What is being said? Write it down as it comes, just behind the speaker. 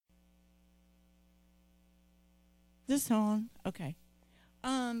this on? Okay.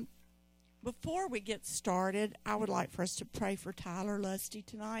 Before we get started, I would like for us to pray for Tyler Lusty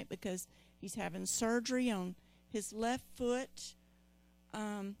tonight because he's having surgery on his left foot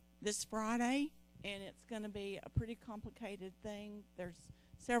this Friday, and it's going to be a pretty complicated thing. There's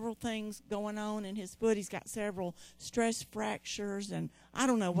several things going on in his foot. He's got several stress fractures, and I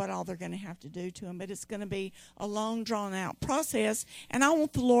don't know what all they're going to have to do to him, but it's going to be a long, drawn-out process, and I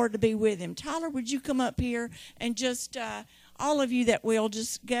want the Lord to be with him. Tyler, would you come up here and just, all of you that will,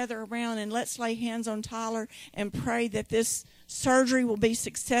 just gather around and let's lay hands on Tyler and pray that this surgery will be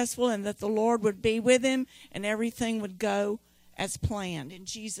successful and that the Lord would be with him and everything would go as planned. In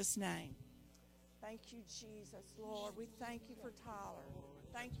Jesus' name. Thank you, Jesus, Lord. We thank you for Tyler.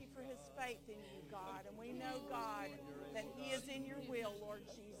 Thank you for his faith in you, God. And we know, God, that he is in your will, Lord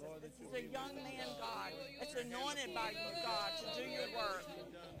Jesus. This is a young man, God, that's anointed by you, God, to do your work.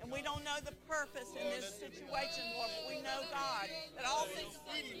 And we don't know the purpose in this situation, Lord, but we know, God, that all things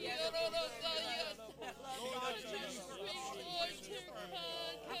fit together for good that love God and Jesus.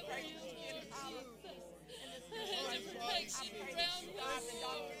 I pray you to give Tyler in this situation. I pray that you guide the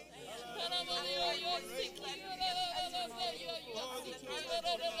doctor's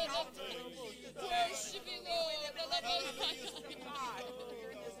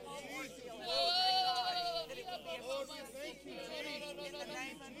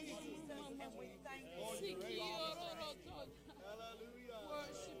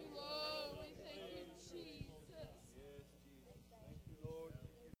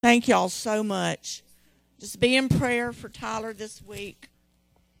Thank y'all so much. Just be in prayer for Tyler this week.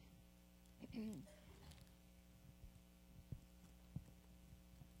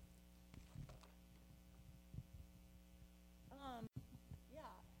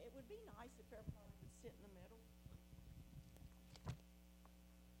 It would be nice if everybody could sit in the middle.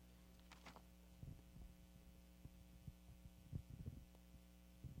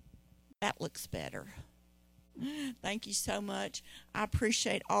 That looks better. Thank you so much. I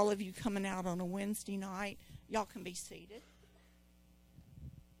appreciate all of you coming out on a Wednesday night. Y'all can be seated.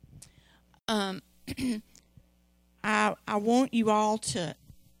 I want you all to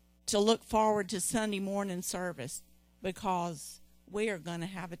look forward to Sunday morning service because we are going to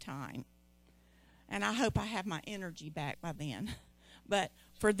have a time. And I hope I have my energy back by then. But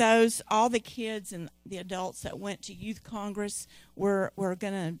for those, all the kids and the adults that went to Youth Congress, we're going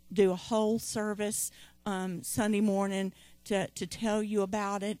to do a whole service Sunday morning to tell you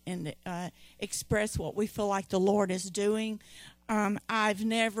about it and express what we feel like the Lord is doing. I've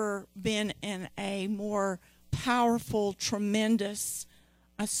never been in a more powerful, tremendous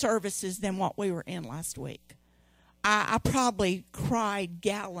services than what we were in last week. I probably cried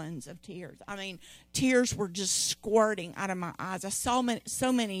gallons of tears. I mean, tears were just squirting out of my eyes. I saw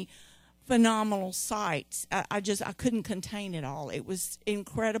so many phenomenal sights. I couldn't contain it all. It was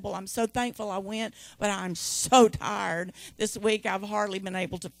incredible. I'm so thankful I went, but I'm so tired. This week I've hardly been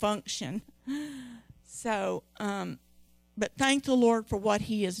able to function. So, but thank the Lord for what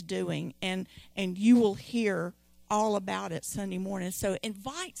he is doing, and you will hear all about it Sunday morning. So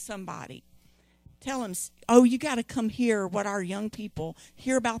invite somebody. Tell them, oh, you got to come hear what our young people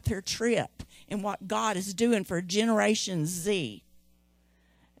hear about their trip and what God is doing for Generation Z.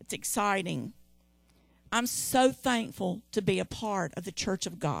 It's exciting. I'm so thankful to be a part of the Church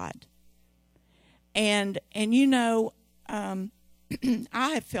of God. And you know, I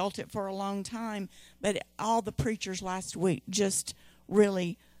have felt it for a long time, but all the preachers last week just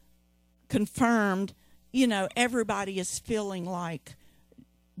really confirmed, you know, everybody is feeling like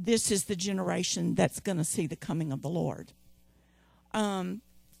this is the generation that's going to see the coming of the Lord.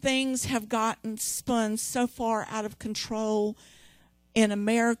 Things have gotten spun so far out of control in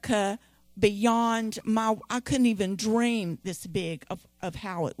America beyond I couldn't even dream this big of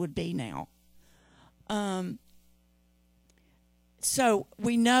how it would be now. So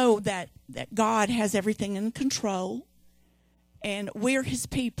we know that God has everything in control, and we're his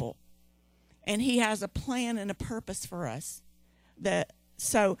people, and he has a plan and a purpose for us.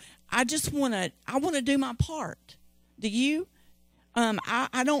 So I want to do my part. Do you?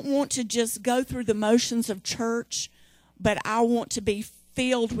 I don't want to just go through the motions of church, but I want to be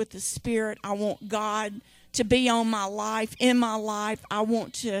filled with the Spirit. I want God to be on my life, in my life. I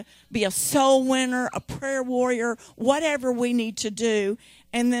want to be a soul winner, a prayer warrior, whatever we need to do.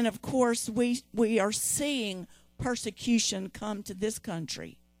 And then, of course, we are seeing persecution come to this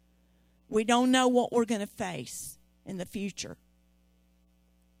country. We don't know what we're going to face in the future.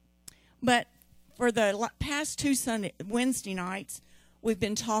 But for the past two Wednesday nights, we've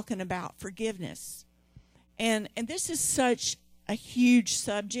been talking about forgiveness. And this is such a huge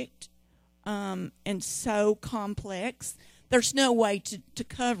subject. and so complex. There's no way to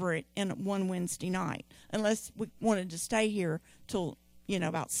cover it in one Wednesday night unless we wanted to stay here till,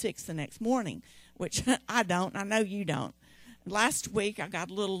 about 6 the next morning, which I don't. I know you don't. Last week I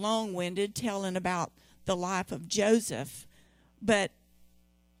got a little long-winded telling about the life of Joseph, but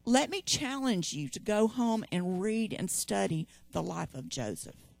let me challenge you to go home and read and study the life of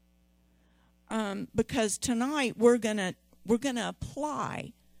Joseph, because tonight we're gonna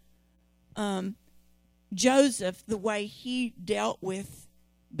apply Joseph, the way he dealt with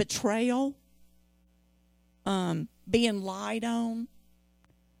betrayal, being lied on,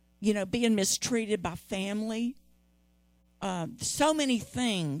 being mistreated by family, so many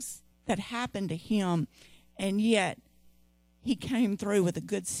things that happened to him, and yet he came through with a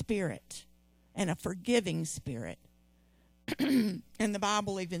good spirit and a forgiving spirit. And the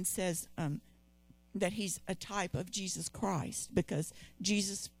Bible even says that he's a type of Jesus Christ, because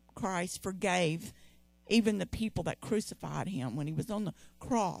Jesus Christ forgave even the people that crucified him. When he was on the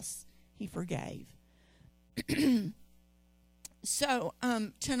cross, he forgave. So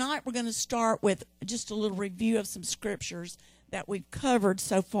tonight we're going to start with just a little review of some scriptures that we've covered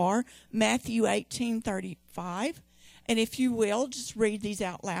so far. Matthew 18:35. And if you will, just read these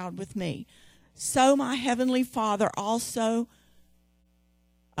out loud with me. So my heavenly Father also...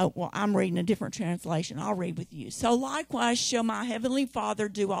 Oh, well, I'm reading a different translation. I'll read with you. So likewise shall my heavenly Father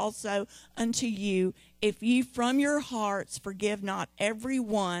do also unto you, if ye from your hearts forgive not every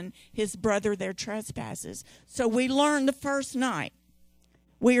one his brother their trespasses. So we learned the first night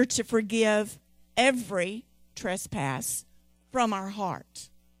we are to forgive every trespass from our heart.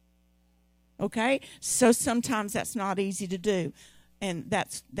 Okay? So sometimes that's not easy to do. And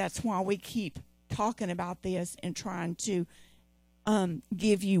that's why we keep talking about this and trying to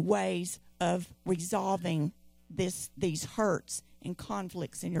give you ways of resolving these hurts and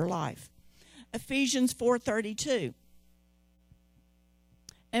conflicts in your life. Ephesians 4:32.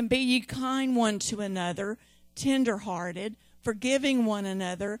 And be ye kind one to another, tender-hearted, forgiving one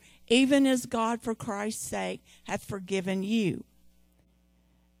another, even as God for Christ's sake hath forgiven you.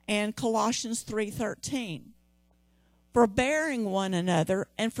 And Colossians 3:13. Forbearing one another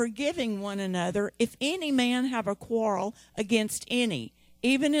and forgiving one another, if any man have a quarrel against any,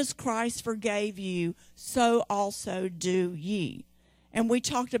 even as Christ forgave you, so also do ye. And we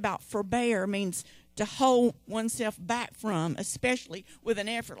talked about forbear means to hold oneself back from, especially with an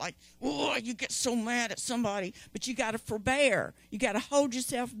effort. Like, oh, you get so mad at somebody, but you got to forbear. You got to hold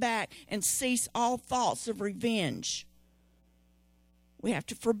yourself back and cease all thoughts of revenge. We have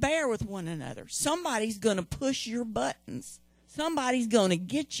to forbear with one another. Somebody's going to push your buttons. Somebody's going to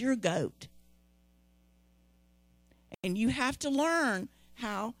get your goat. And you have to learn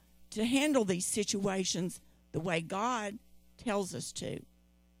how to handle these situations the way God tells us to.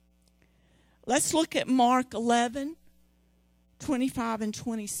 Let's look at Mark 11:25 and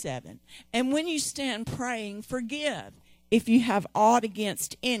 27. And when you stand praying, forgive if you have aught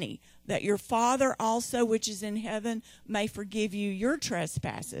against any, that your Father also which is in heaven may forgive you your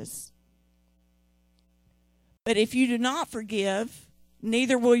trespasses. But if you do not forgive,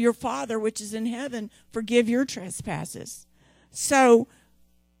 neither will your Father which is in heaven forgive your trespasses. So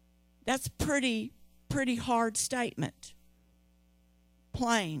that's pretty hard statement.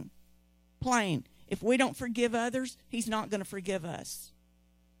 Plain. If we don't forgive others, he's not going to forgive us.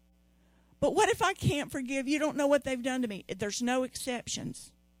 But what if I can't forgive? You don't know what they've done to me. There's no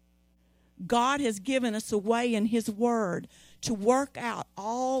exceptions. God has given us a way in his word to work out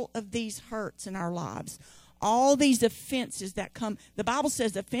all of these hurts in our lives, all these offenses that come. The Bible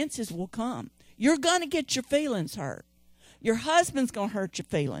says offenses will come. You're going to get your feelings hurt. Your husband's going to hurt your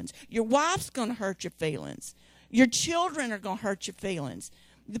feelings. Your wife's going to hurt your feelings. Your children are going to hurt your feelings.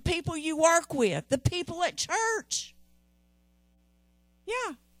 The people you work with, the people at church.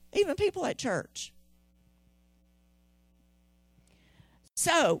 Yeah, even people at church.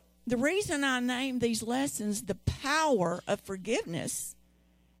 So, the reason I named these lessons the power of forgiveness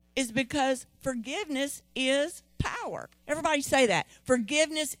is because forgiveness is power. Everybody say that.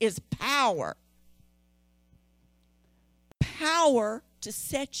 Forgiveness is power. Power to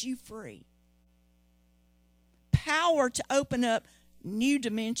set you free. Power to open up new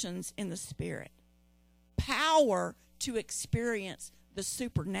dimensions in the spirit. Power to experience the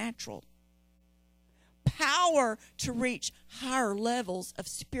supernatural. Power to reach higher levels of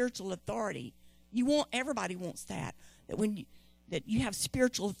spiritual authority. Everybody wants that. That you have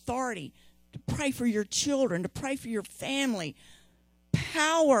spiritual authority to pray for your children, to pray for your family.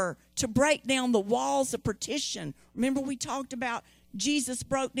 Power to break down the walls of partition. Remember we talked about Jesus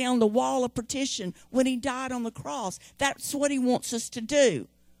broke down the wall of partition when he died on the cross. That's what he wants us to do.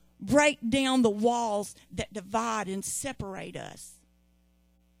 break down the walls that divide and separate us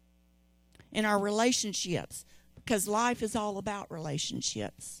in our relationships, because life is all about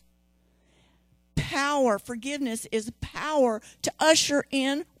relationships. Power, forgiveness is power to usher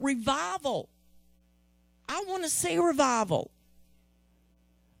in revival. I want to see revival.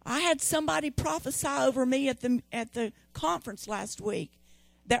 I had somebody prophesy over me at the conference last week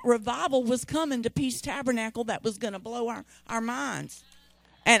that revival was coming to Peace Tabernacle that was going to blow our minds.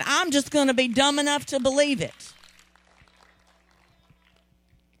 And I'm just going to be dumb enough to believe it.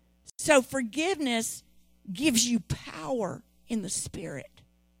 So forgiveness gives you power in the Spirit.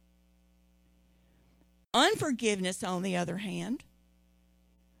 Unforgiveness, on the other hand,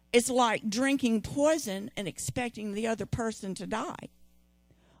 is like drinking poison and expecting the other person to die.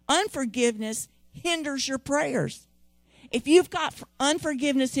 Unforgiveness hinders your prayers. If you've got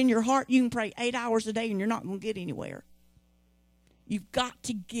unforgiveness in your heart, you can pray 8 hours a day and you're not going to get anywhere. You've got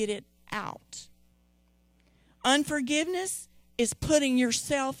to get it out. Unforgiveness is putting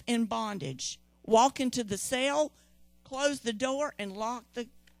yourself in bondage. Walk into the cell, close the door, and lock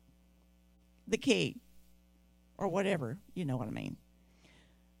the key. Or whatever, you know what I mean.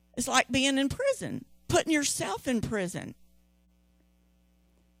 It's like being in prison, putting yourself in prison.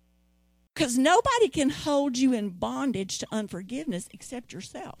 Because nobody can hold you in bondage to unforgiveness except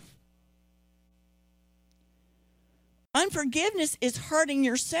yourself. Unforgiveness is hurting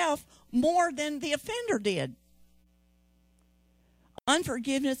yourself more than the offender did.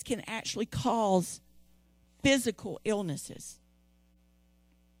 Unforgiveness can actually cause physical illnesses.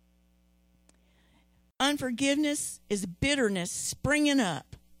 Unforgiveness is bitterness springing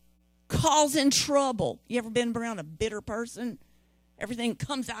up, causing trouble. You ever been around a bitter person? Everything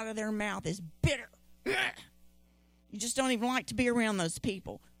comes out of their mouth is bitter. You just don't even like to be around those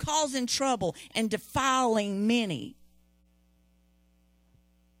people. Causing trouble and defiling many.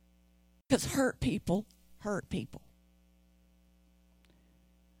 Because hurt people hurt people.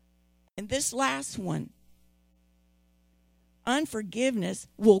 And this last one, unforgiveness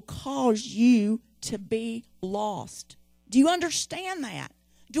will cause you to be lost. Do you understand that?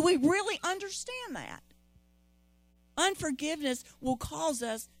 Do we really understand that? Unforgiveness will cause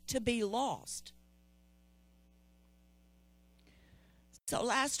us to be lost. So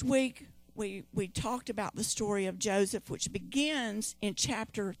last week we talked about the story of Joseph, which begins in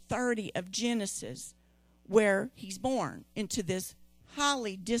chapter 30 of Genesis, where he's born into this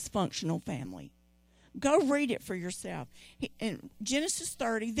highly dysfunctional family. Go read it for yourself. In Genesis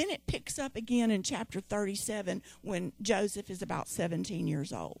 30, then it picks up again in chapter 37 when Joseph is about 17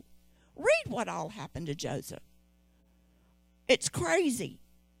 years old. Read what all happened to Joseph. It's crazy.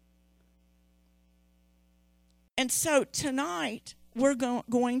 And so tonight, we're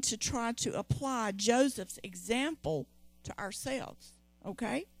going to try to apply Joseph's example to ourselves,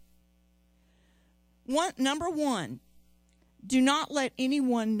 okay? Number one, do not let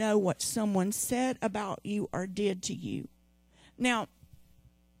anyone know what someone said about you or did to you. Now,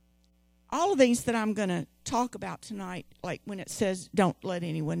 all of these that I'm going to talk about tonight, like when it says don't let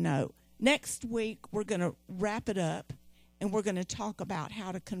anyone know, next week we're going to wrap it up and we're going to talk about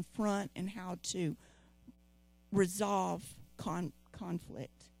how to confront and how to resolve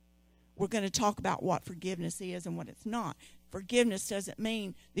conflict. We're going to talk about what forgiveness is and what it's not. Forgiveness doesn't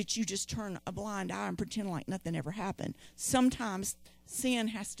mean that you just turn a blind eye and pretend like nothing ever happened. Sometimes sin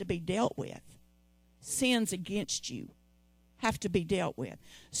has to be dealt with. Sins against you have to be dealt with.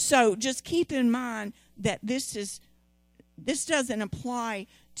 So just keep in mind that this doesn't apply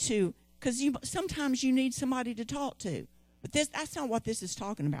to, because sometimes you need somebody to talk to. But that's not what this is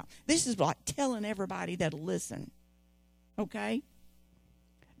talking about. This is like telling everybody that'll listen. Okay?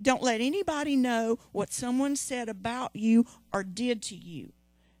 Don't let anybody know what someone said about you or did to you.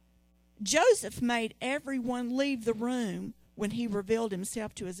 Joseph made everyone leave the room when he revealed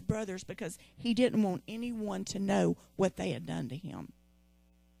himself to his brothers because he didn't want anyone to know what they had done to him.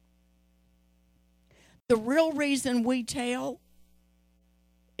 The real reason we tell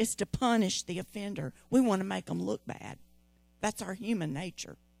is to punish the offender. We want to make them look bad. That's our human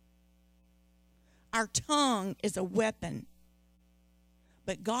nature. Our tongue is a weapon.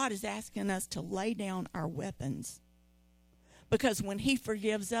 But God is asking us to lay down our weapons. Because when he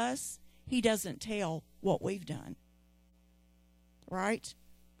forgives us, he doesn't tell what we've done. Right?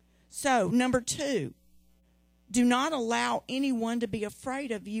 So, number 2, do not allow anyone to be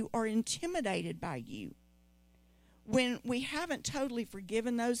afraid of you or intimidated by you. When we haven't totally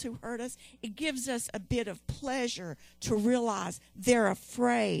forgiven those who hurt us, it gives us a bit of pleasure to realize they're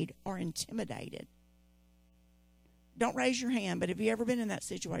afraid or intimidated. Don't raise your hand, but have you ever been in that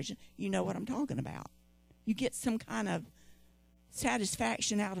situation? You know what I'm talking about. You get some kind of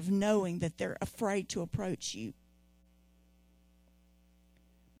satisfaction out of knowing that they're afraid to approach you.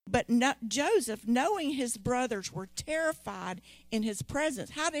 But Joseph, knowing his brothers were terrified in his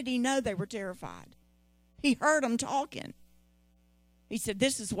presence, how did he know they were terrified? He heard them talking. He said,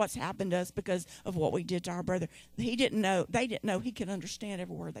 this is what's happened to us because of what we did to our brother. They didn't know he could understand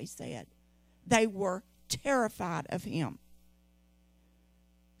every word they said. They were terrified of him.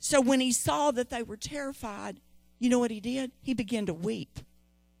 So when he saw that they were terrified, you know what he did? He began to weep.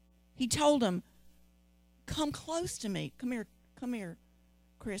 He told them, come close to me. Come here,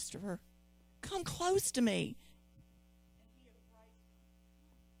 Christopher. Come close to me.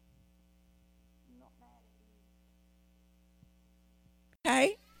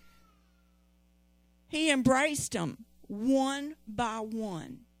 Okay? He embraced them one by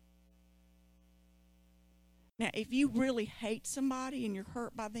one. Now, if you really hate somebody and you're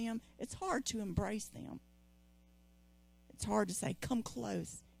hurt by them, it's hard to embrace them. It's hard to say, come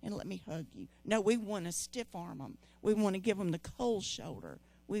close and let me hug you. No, we want to stiff arm them. We want to give them the cold shoulder.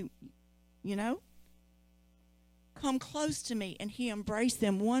 Come close to me. And he embraced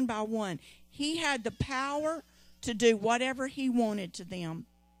them one by one. He had the power to do whatever he wanted to them.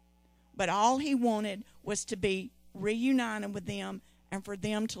 But all he wanted was to be reunited with them and for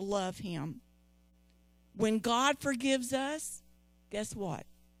them to love him. When God forgives us, guess what?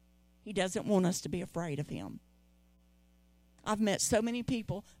 He doesn't want us to be afraid of him. I've met so many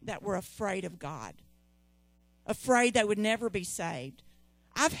people that were afraid of God, afraid they would never be saved.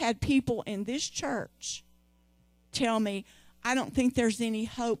 I've had people in this church tell me, I don't think there's any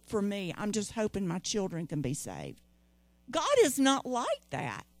hope for me. I'm just hoping my children can be saved. God is not like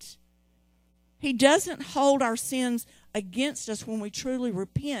that. He doesn't hold our sins against us when we truly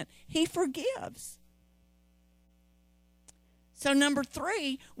repent. He forgives. So number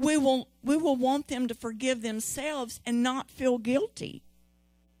 3, we will want them to forgive themselves and not feel guilty.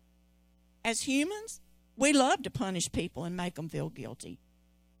 As humans, we love to punish people and make them feel guilty.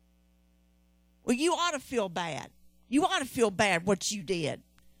 Well, you ought to feel bad. You ought to feel bad what you did.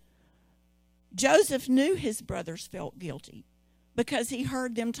 Joseph knew his brothers felt guilty because he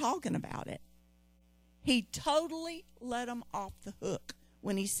heard them talking about it. He totally let them off the hook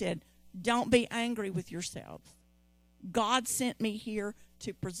when he said, don't be angry with yourselves. God sent me here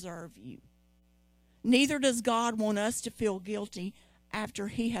to preserve you. Neither does God want us to feel guilty after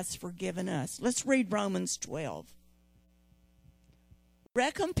he has forgiven us. Let's read Romans 12.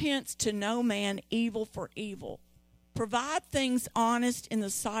 Recompense to no man evil for evil. Provide things honest in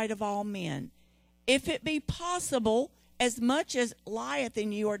the sight of all men. If it be possible, as much as lieth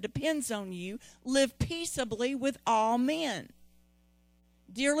in you or depends on you, live peaceably with all men.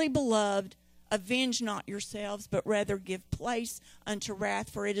 Dearly beloved, avenge not yourselves, but rather give place unto wrath,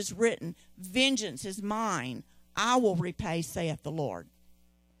 for it is written, vengeance is mine, I will repay, saith the Lord.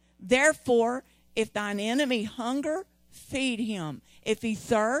 Therefore, if thine enemy hunger, feed him. If he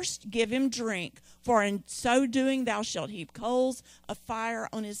thirst, give him drink, for in so doing thou shalt heap coals of fire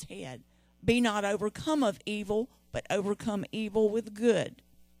on his head. Be not overcome of evil, but overcome evil with good.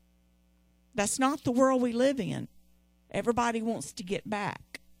 That's not the world we live in. Everybody wants to get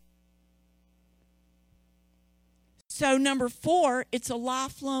back. So number 4, it's a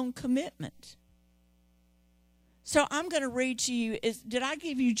lifelong commitment. So I'm going to read to you, did I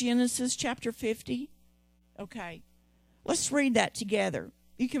give you Genesis chapter 50? Okay. Let's read that together.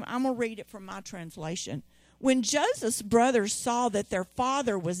 I'm going to read it from my translation. When Joseph's brothers saw that their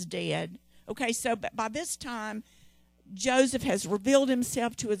father was dead, okay, so by this time, Joseph has revealed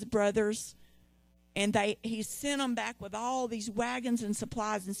himself to his brothers, and he sent them back with all these wagons and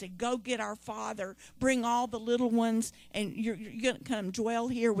supplies and said, go get our father, bring all the little ones, and you're going to come dwell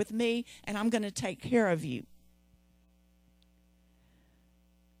here with me, and I'm going to take care of you.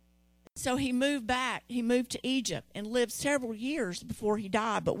 So he moved back. He moved to Egypt and lived several years before he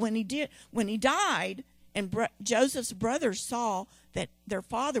died. But when he died, and Joseph's brothers saw that their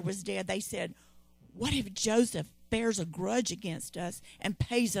father was dead, they said, what if Joseph bears a grudge against us and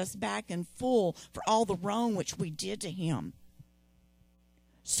pays us back in full for all the wrong which we did to him?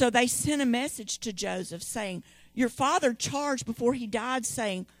 So they sent a message to Joseph saying, your father charged before he died,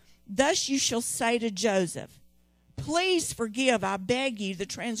 saying, thus you shall say to Joseph, please forgive, I beg you, the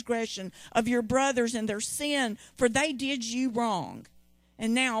transgression of your brothers and their sin, for they did you wrong.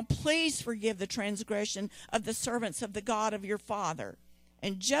 And now please forgive the transgression of the servants of the God of your father.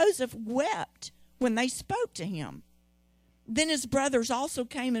 And Joseph wept when they spoke to him. Then his brothers also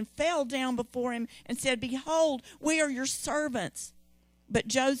came and fell down before him and said, behold, we are your servants. But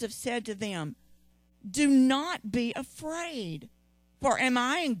Joseph said to them, do not be afraid, for am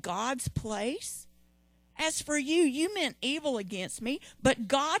I in God's place? As for you, you meant evil against me, but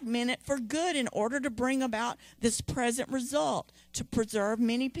God meant it for good in order to bring about this present result, to preserve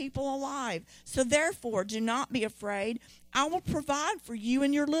many people alive. So therefore, do not be afraid. I will provide for you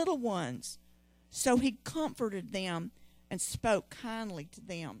and your little ones." So he comforted them and spoke kindly to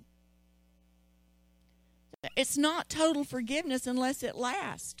them. It's not total forgiveness unless it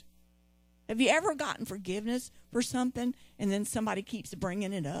lasts. Have you ever gotten forgiveness for something and then somebody keeps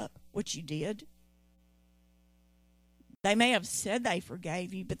bringing it up, what you did? They may have said they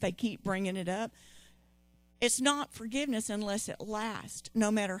forgave you, but they keep bringing it up. It's not forgiveness unless it lasts, no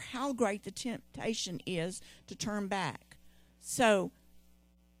matter how great the temptation is to turn back. So,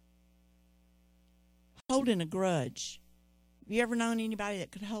 holding a grudge. Have you ever known anybody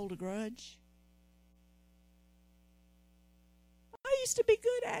that could hold a grudge? I used to be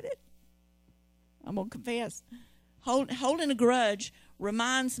good at it. I'm going to confess. Holding a grudge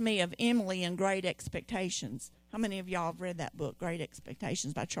reminds me of Emily in Great Expectations. How many of y'all have read that book, Great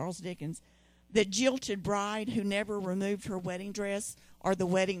Expectations, by Charles Dickens? The jilted bride who never removed her wedding dress or the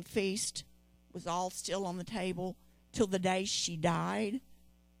wedding feast was all still on the table till the day she died.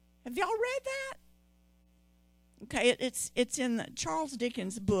 Have y'all read that? Okay, it's in Charles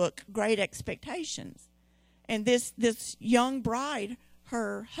Dickens' book, Great Expectations. And this young bride,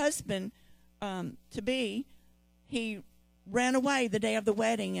 her husband to-be, he ran away the day of the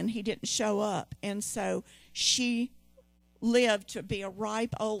wedding and he didn't show up. And so she lived to be a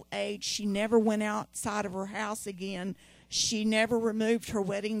ripe old age. She never went outside of her house again. She never removed her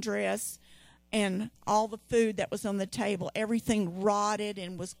wedding dress, and all the food that was on the table, everything rotted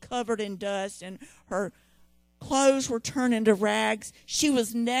and was covered in dust, and her clothes were turned into rags. She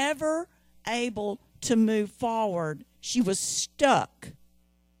was never able to move forward. She was stuck.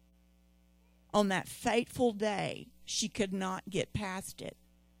 On that fateful day, she could not get past it.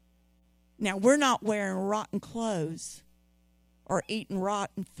 Now, we're not wearing rotten clothes or eating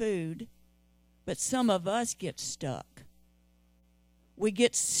rotten food, but some of us get stuck. We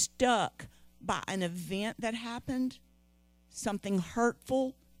get stuck by an event that happened, something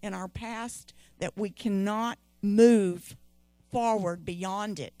hurtful in our past that we cannot move forward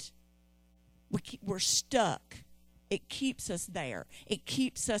beyond it. We're stuck. It keeps us there. It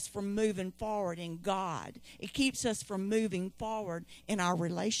keeps us from moving forward in God. It keeps us from moving forward in our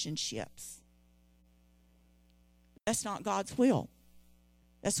relationships. That's not God's will.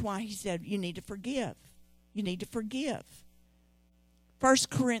 That's why he said you need to forgive. You need to forgive. 1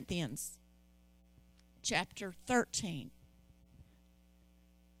 Corinthians chapter 13.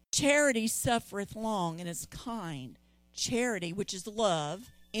 Charity suffereth long and is kind. Charity, which is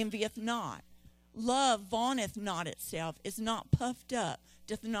love, envieth not. Love vaunteth not itself, is not puffed up,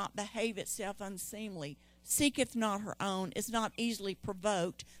 doth not behave itself unseemly, seeketh not her own, is not easily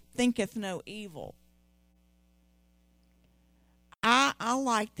provoked, thinketh no evil. I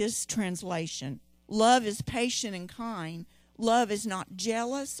like this translation. Love is patient and kind. Love is not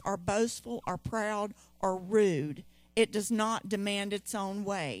jealous or boastful or proud or rude. It does not demand its own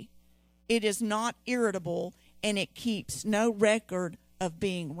way. It is not irritable, and it keeps no record of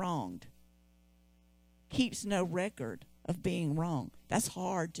being wronged. Keeps no record of being wrong. That's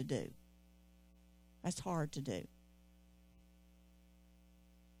hard to do. That's hard to do.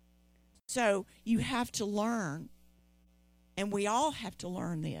 So you have to learn, and we all have to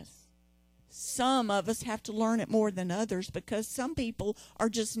learn this. Some of us have to learn it more than others because some people are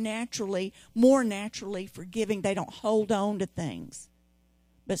just more naturally forgiving. They don't hold on to things.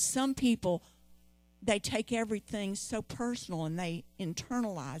 But some people, they take everything so personal and they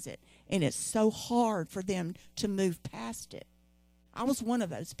internalize it. And it's so hard for them to move past it. I was one of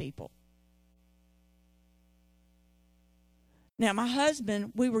those people. Now, my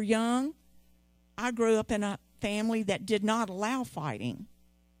husband, we were young. I grew up in a family that did not allow fighting.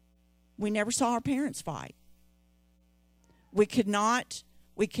 We never saw our parents fight. We could not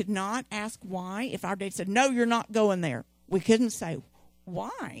ask why. If our dad said, "No, you're not going there," we couldn't say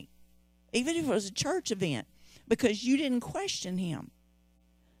why, even if it was a church event, because you didn't question him.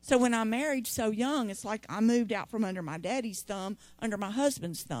 So when I married so young, it's like I moved out from under my daddy's thumb, under my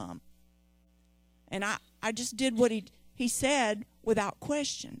husband's thumb. And I just did what he said without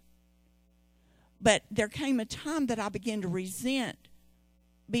question. But there came a time that I began to resent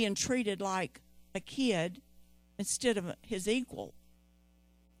being treated like a kid instead of his equal.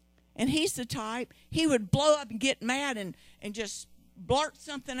 And he's the type, he would blow up and get mad and just blurt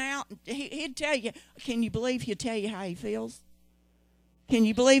something out. He'd tell you, can you believe he'll tell you how he feels? Can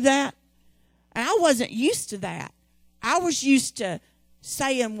you believe that? And I wasn't used to that. I was used to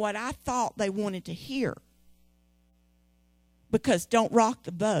saying what I thought they wanted to hear. Because don't rock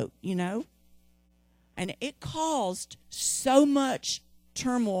the boat, you know. And it caused so much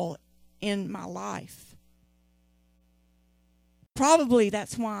turmoil in my life. Probably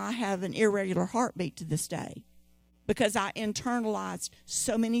that's why I have an irregular heartbeat to this day, because I internalized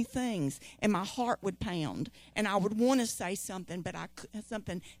so many things, and my heart would pound, and I would want to say something, but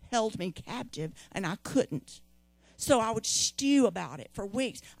something held me captive, and I couldn't. So I would stew about it for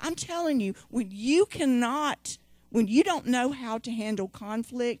weeks. I'm telling you, when you don't know how to handle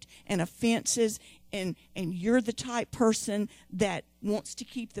conflict and offenses, and you're the type person that wants to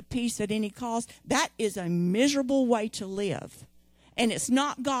keep the peace at any cost, that is a miserable way to live. And it's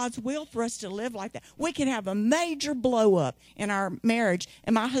not God's will for us to live like that. We can have a major blow up in our marriage,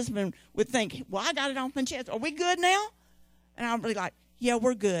 and my husband would think, well, I got it off my chest. Are we good now? And I'll be like, yeah,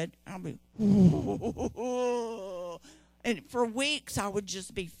 we're good. I'll be, and for weeks I would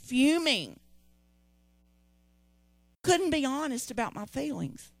just be fuming. Couldn't be honest about my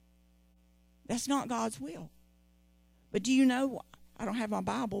feelings. That's not God's will. But do you know, I don't have my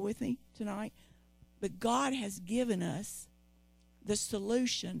Bible with me tonight, but God has given us the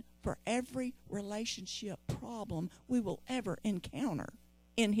solution for every relationship problem we will ever encounter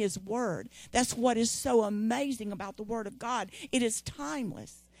in His Word. That's what is so amazing about the Word of God. It is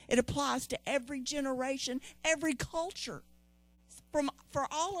timeless. It applies to every generation, every culture, for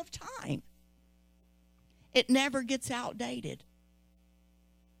all of time. It never gets outdated.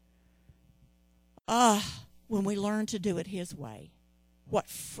 When we learn to do it His way, what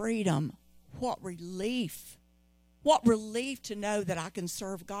freedom, what relief. What relief to know that I can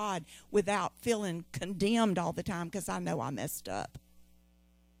serve God without feeling condemned all the time because I know I messed up.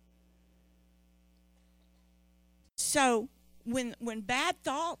 So when bad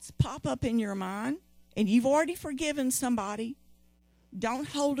thoughts pop up in your mind and you've already forgiven somebody, don't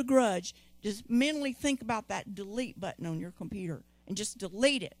hold a grudge. Just mentally think about that delete button on your computer and just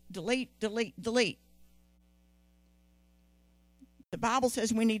delete it. Delete, delete, delete. The Bible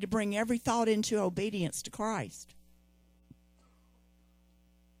says we need to bring every thought into obedience to Christ.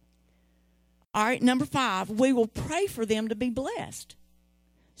 All right, number 5, we will pray for them to be blessed.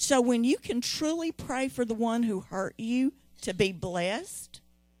 So when you can truly pray for the one who hurt you to be blessed,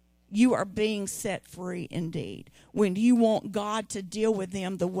 you are being set free indeed. When you want God to deal with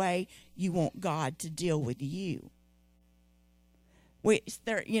them the way you want God to deal with you. It's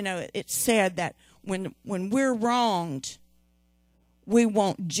said that when we're wronged, we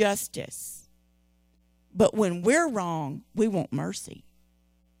want justice. But when we're wrong, we want mercy.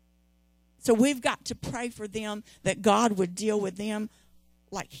 So we've got to pray for them that God would deal with them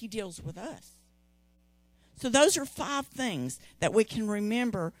like He deals with us. So those are 5 things that we can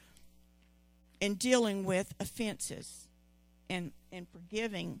remember in dealing with offenses and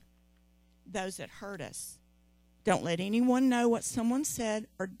forgiving those that hurt us. Don't let anyone know what someone said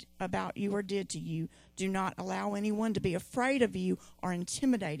or about you or did to you. Do not allow anyone to be afraid of you or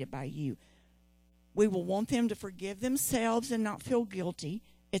intimidated by you. We will want them to forgive themselves and not feel guilty.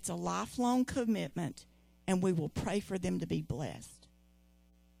 It's a lifelong commitment, and we will pray for them to be blessed.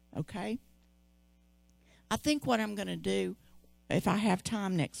 Okay? I think what I'm going to do, if I have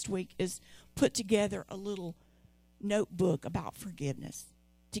time next week, is put together a little notebook about forgiveness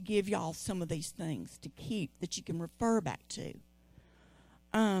to give y'all some of these things to keep that you can refer back to.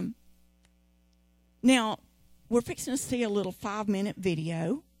 Now, we're fixing to see a little 5-minute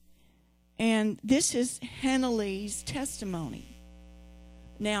video, and this is Hannah Lee's testimony.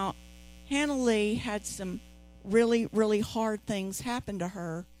 Now, Hannah Lee had some really, really hard things happen to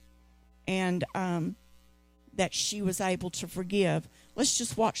her, and that she was able to forgive. Let's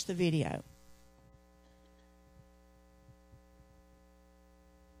just watch the video.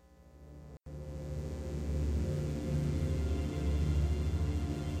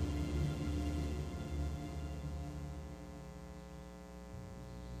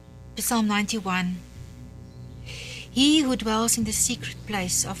 Psalm 91. He who dwells in the secret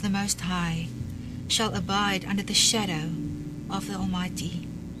place of the Most High shall abide under the shadow of the Almighty.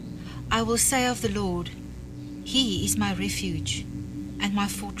 I will say of the Lord, He is my refuge and my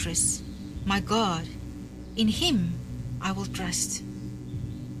fortress, my God. In Him I will trust.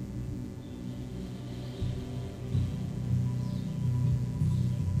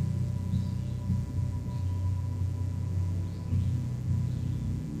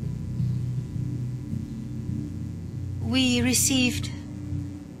 We received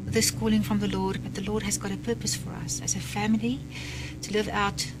this calling from the Lord, but the Lord has got a purpose for us as a family to live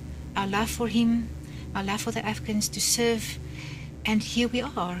out our love for Him, our love for the Africans, to serve. And here we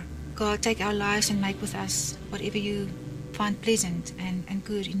are. God, take our lives and make with us whatever you find pleasant and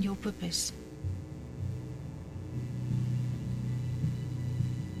good in your purpose.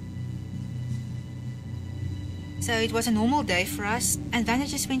 So it was a normal day for us, and Vanna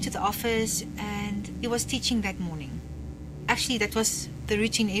just went to the office and he was teaching that morning. Actually, that was the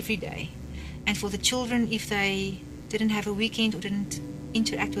routine every day. And for the children, if they didn't have a weekend or didn't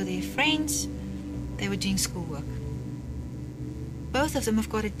interact with their friends, they were doing schoolwork. Both of them have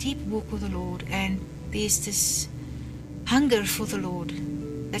got a deep walk with the Lord, and there's this hunger for the Lord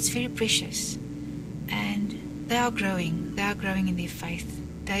that's very precious. And they are growing in their faith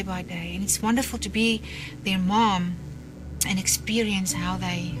day by day. And it's wonderful to be their mom and experience how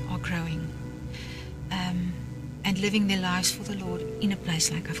they are growing and living their lives for the Lord in a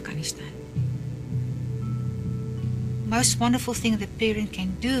place like Afghanistan. Most wonderful thing that a parent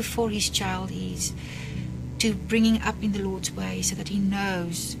can do for his child is to bring him up in the Lord's way so that he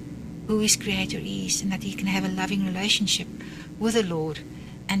knows who his Creator is and that he can have a loving relationship with the Lord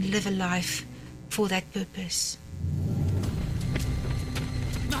and live a life for that purpose.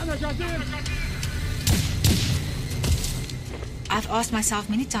 I've asked myself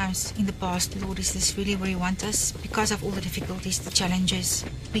many times in the past, Lord, is this really where you want us? Because of all the difficulties, the challenges,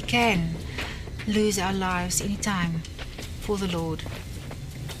 we can lose our lives any time for the Lord.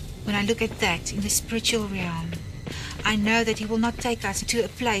 When I look at that in the spiritual realm, I know that He will not take us to a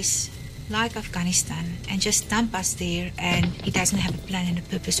place like Afghanistan and just dump us there, and He doesn't have a plan and a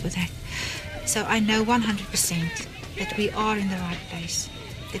purpose with that. So I know 100% that we are in the right place,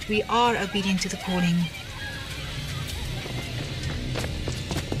 that we are obedient to the calling.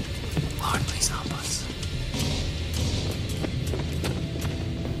 Lord, please help us.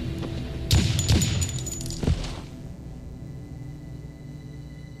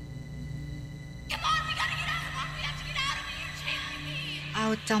 I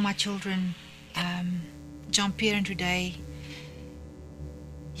would tell my children, Jean-Pierre and Rudy,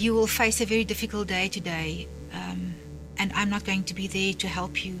 you will face a very difficult day today, and I'm not going to be there to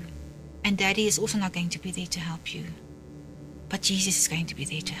help you, and Daddy is also not going to be there to help you, but Jesus is going to be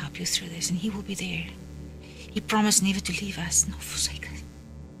there to help you through this, and He will be there. He promised never to leave us nor forsake us.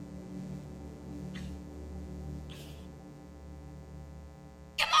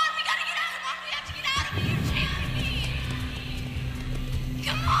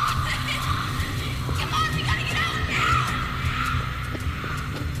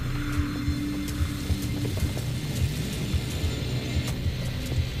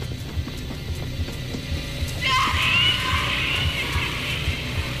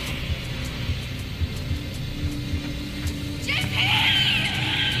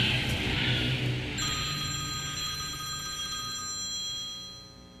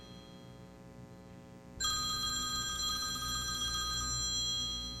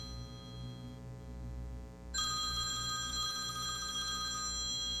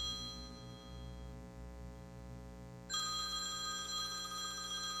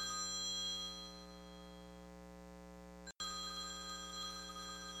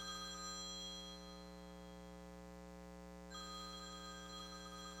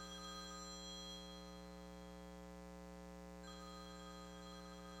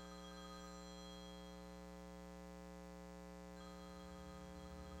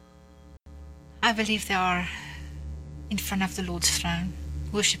 I believe they are in front of the Lord's throne,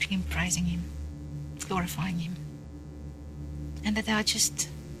 worshipping Him, praising Him, glorifying Him. And that they are just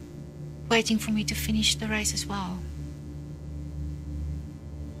waiting for me to finish the race as well.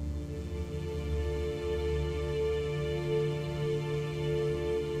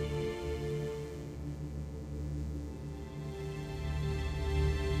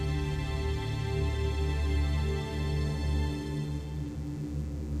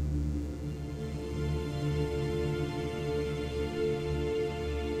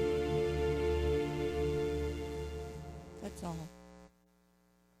 That's all.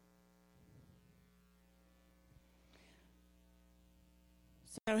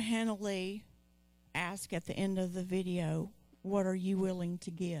 So Hannah Lee asked at the end of the video, what are you willing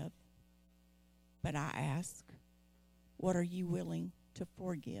to give? But I ask, what are you willing to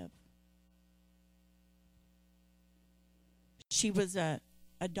forgive? She was a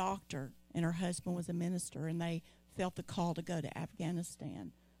doctor and her husband was a minister, and they felt the call to go to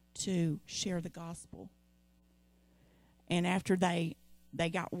Afghanistan to share the gospel. And after they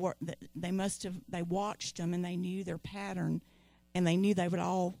got work, they watched them and they knew their pattern, and they knew they would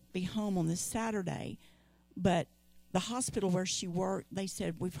all be home on this Saturday. But the hospital where she worked, they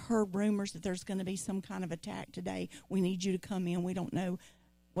said, we've heard rumors that there's going to be some kind of attack today. We need you to come in. We don't know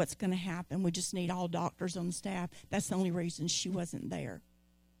what's going to happen. We just need all doctors on staff. That's the only reason she wasn't there.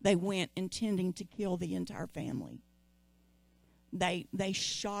 They went intending to kill the entire family. They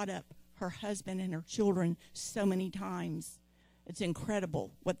shot up her husband and her children so many times. It's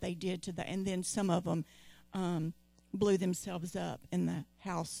incredible what they did to them. And then some of them blew themselves up and the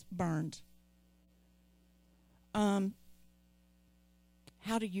house burned. How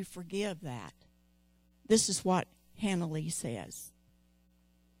do you forgive that? This is what Hannah Lee says.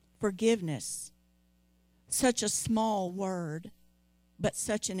 Forgiveness, such a small word, but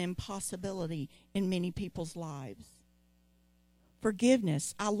such an impossibility in many people's lives.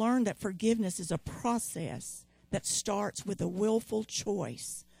 Forgiveness, I learned that forgiveness is a process that starts with a willful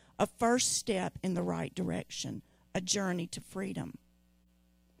choice, a first step in the right direction, a journey to freedom.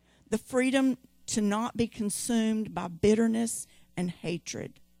 The freedom to not be consumed by bitterness and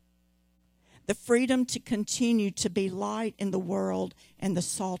hatred. The freedom to continue to be light in the world and the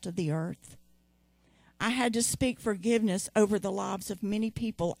salt of the earth. I had to speak forgiveness over the lives of many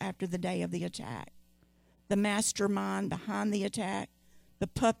people after the day of the attack. The mastermind behind the attack, the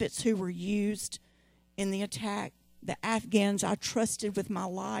puppets who were used in the attack, the Afghans I trusted with my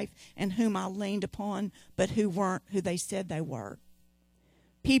life and whom I leaned upon, but who weren't who they said they were.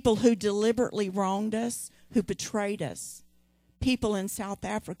 People who deliberately wronged us, who betrayed us. People in South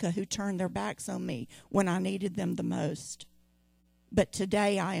Africa who turned their backs on me when I needed them the most. But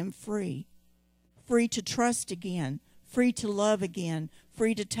today I am free. Free to trust again, free to love again,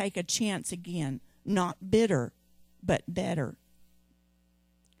 free to take a chance again. Not bitter, but better.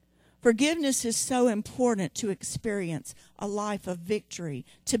 Forgiveness is so important to experience a life of victory,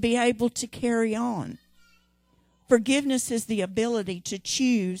 to be able to carry on. Forgiveness is the ability to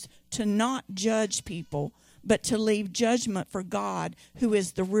choose to not judge people, but to leave judgment for God, who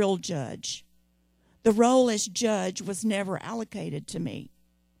is the real judge. The role as judge was never allocated to me.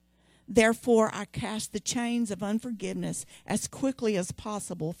 Therefore, I cast the chains of unforgiveness as quickly as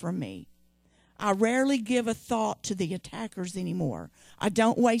possible from me. I rarely give a thought to the attackers anymore. I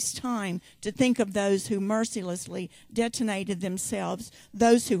don't waste time to think of those who mercilessly detonated themselves,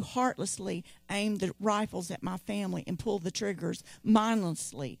 those who heartlessly aimed the rifles at my family and pulled the triggers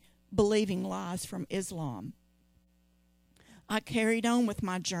mindlessly, believing lies from Islam. I carried on with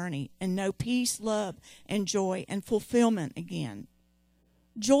my journey and know peace, love, and joy and fulfillment again.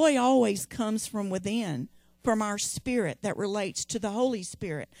 Joy always comes from within, from our spirit that relates to the Holy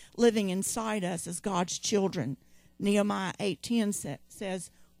Spirit living inside us as God's children. Nehemiah 8:10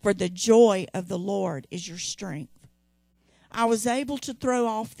 says, "For the joy of the Lord is your strength." I was able to throw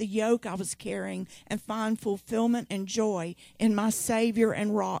off the yoke I was carrying and find fulfillment and joy in my Savior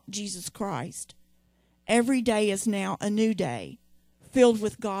and rock, Jesus Christ. Every day is now a new day, filled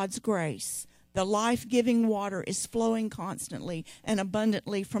with God's grace. The life-giving water is flowing constantly and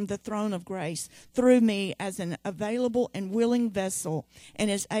abundantly from the throne of grace through me as an available and willing vessel, and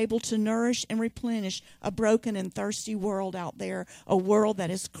is able to nourish and replenish a broken and thirsty world out there, a world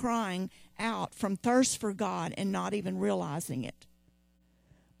that is crying out from thirst for God and not even realizing it.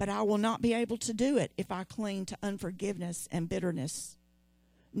 But I will not be able to do it if I cling to unforgiveness and bitterness.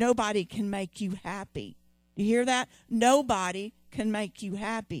 Nobody can make you happy. You hear that? Nobody can make you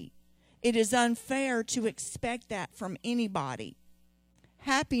happy. It is unfair to expect that from anybody.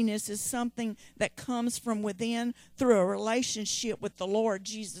 Happiness is something that comes from within through a relationship with the Lord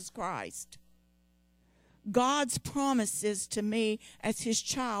Jesus Christ. God's promises to me as his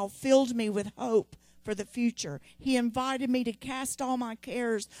child filled me with hope for the future. He invited me to cast all my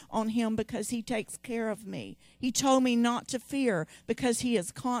cares on him because he takes care of me. He told me not to fear because he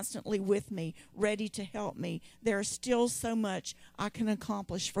is constantly with me, ready to help me. There is still so much I can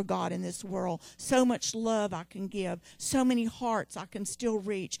accomplish for God in this world, so much love I can give, so many hearts I can still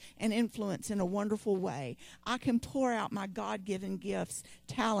reach and influence in a wonderful way. I can pour out my God-given gifts,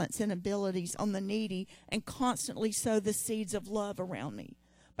 talents, and abilities on the needy and constantly sow the seeds of love around me.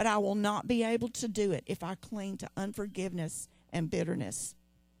 But I will not be able to do it if I cling to unforgiveness and bitterness.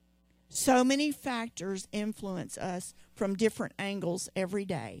 So many factors influence us from different angles every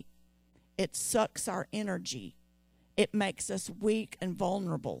day. It sucks our energy. It makes us weak and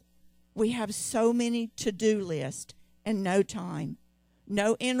vulnerable. We have so many to-do lists and no time,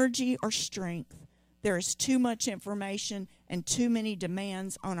 no energy or strength. There is too much information and too many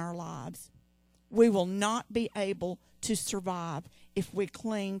demands on our lives. We will not be able to survive if we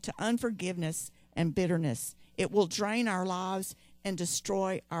cling to unforgiveness and bitterness. It will drain our lives and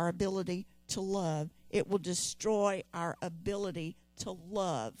destroy our ability to love. It will destroy our ability to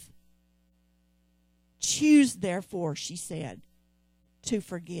love. Choose, therefore, she said, to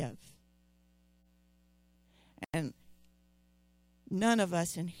forgive. And none of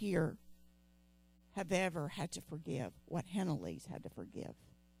us in here have ever had to forgive what Hannah Lee's had to forgive.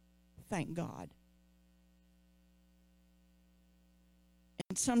 Thank God.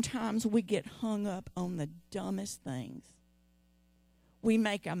 And sometimes we get hung up on the dumbest things. we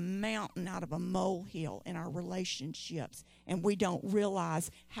make a mountain out of a molehill in our relationships, and we don't realize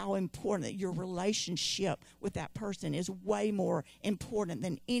how important that your relationship with that person is way more important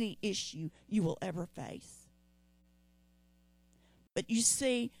than any issue you will ever face. But you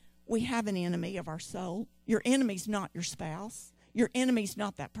see, we have an enemy of our soul. Your enemy's not your spouse. Your enemy's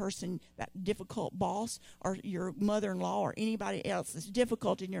not that person, that difficult boss, or your mother-in-law, or anybody else that's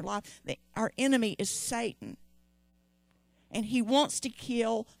difficult in your life. Our enemy is Satan. And he wants to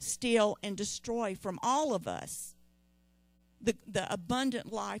kill, steal, and destroy from all of us the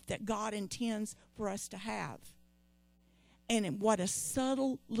abundant life that God intends for us to have. And what a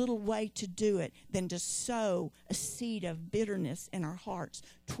subtle little way to do it than to sow a seed of bitterness in our hearts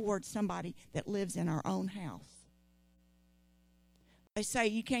towards somebody that lives in our own house. They say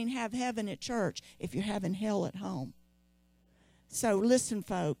you can't have heaven at church if you're having hell at home. So listen,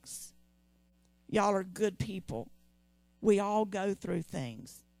 folks, y'all are good people. We all go through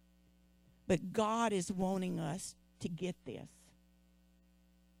things. But God is wanting us to get this.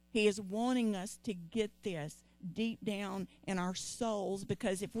 He is wanting us to get this deep down in our souls,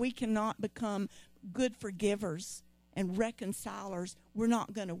 because if we cannot become good forgivers and reconcilers, we're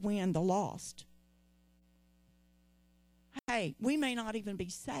not going to win the lost. Hey, we may not even be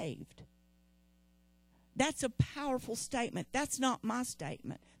saved. That's a powerful statement. That's not my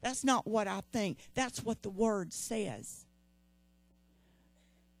statement. That's not what I think. That's what the Word says.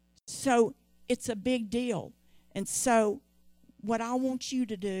 So it's a big deal. And so what I want you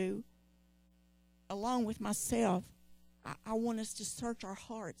to do, along with myself, I want us to search our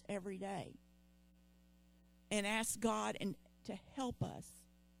hearts every day and ask God and to help us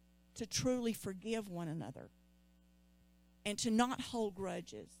to truly forgive one another and to not hold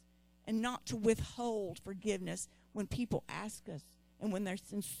grudges and not to withhold forgiveness when people ask us and when they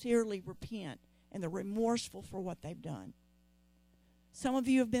sincerely repent and they're remorseful for what they've done. Some of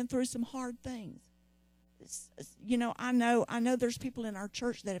you have been through some hard things. You know, I know there's people in our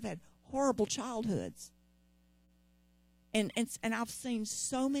church that have had horrible childhoods. And I've seen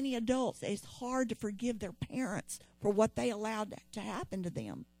so many adults, it's hard to forgive their parents for what they allowed to happen to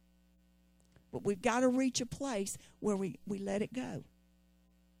them. But we've got to reach a place where we let it go.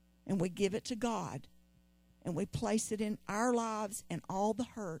 And we give it to God. And we place it in our lives and all the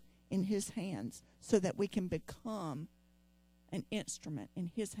hurt in His hands so that we can become an instrument in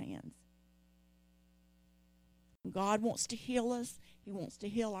His hands. God wants to heal us. He wants to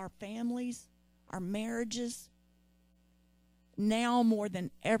heal our families, our marriages. Now more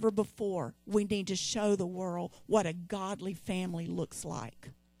than ever before, we need to show the world what a godly family looks like.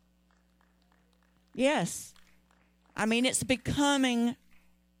 Yes. I mean, it's becoming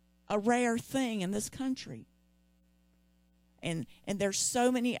a rare thing in this country. And there's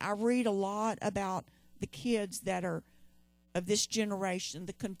so many, I read a lot about the kids that are of this generation,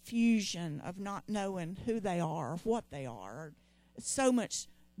 the confusion of not knowing who they are or what they are. So much,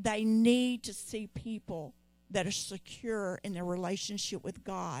 they need to see people that are secure in their relationship with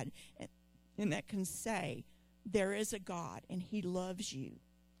God and that can say, there is a God and He loves you.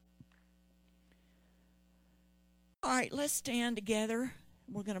 All right, let's stand together.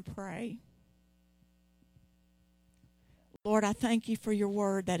 We're going to pray. Lord, I thank you for your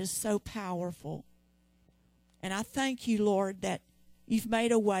word that is so powerful. And I thank you, Lord, that you've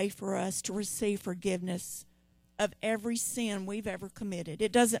made a way for us to receive forgiveness of every sin we've ever committed.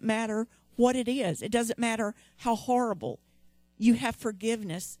 It doesn't matter what it is. It doesn't matter how horrible. You have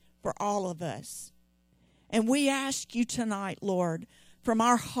forgiveness for all of us. And we ask you tonight, Lord, from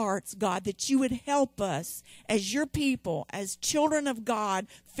our hearts, God, that you would help us as your people, as children of God,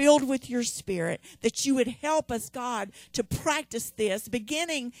 filled with your Spirit, that you would help us, God, to practice this,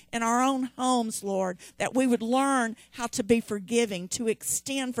 beginning in our own homes, Lord, that we would learn how to be forgiving, to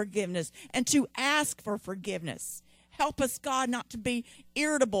extend forgiveness, and to ask for forgiveness. Help us, God, not to be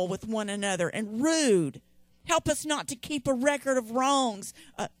irritable with one another and rude. Help us not to keep a record of wrongs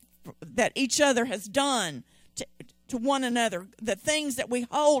that each other has done to one another, the things that we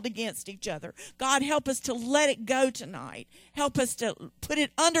hold against each other. God, help us to let it go tonight. Help us to put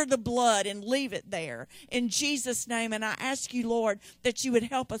it under the blood and leave it there. In Jesus' name, and I ask you, Lord, that you would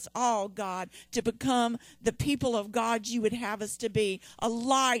help us all, God, to become the people of God you would have us to be, a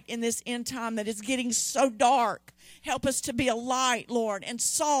light in this end time that is getting so dark. Help us to be a light, Lord, and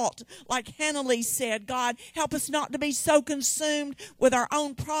salt, like Hannah Lee said. God, help us not to be so consumed with our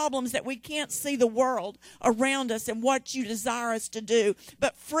own problems that we can't see the world around us and what you desire us to do.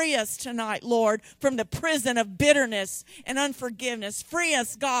 But free us tonight, Lord, from the prison of bitterness and unforgiveness. Free free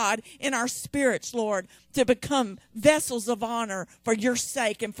us, God, in our spirits, Lord, to become vessels of honor for your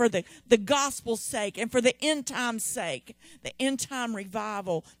sake and for the gospel's sake and for the end time's sake, the end time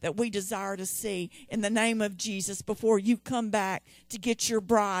revival that we desire to see in the name of Jesus before you come back to get your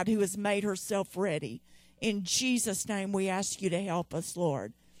bride who has made herself ready. In Jesus' name, we ask you to help us,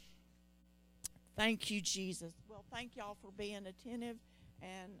 Lord. Thank you, Jesus. Well, thank y'all for being attentive.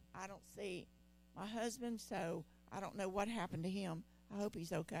 And I don't see my husband, so I don't know what happened to him. I hope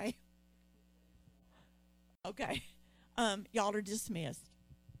he's okay. Okay. Y'all are dismissed.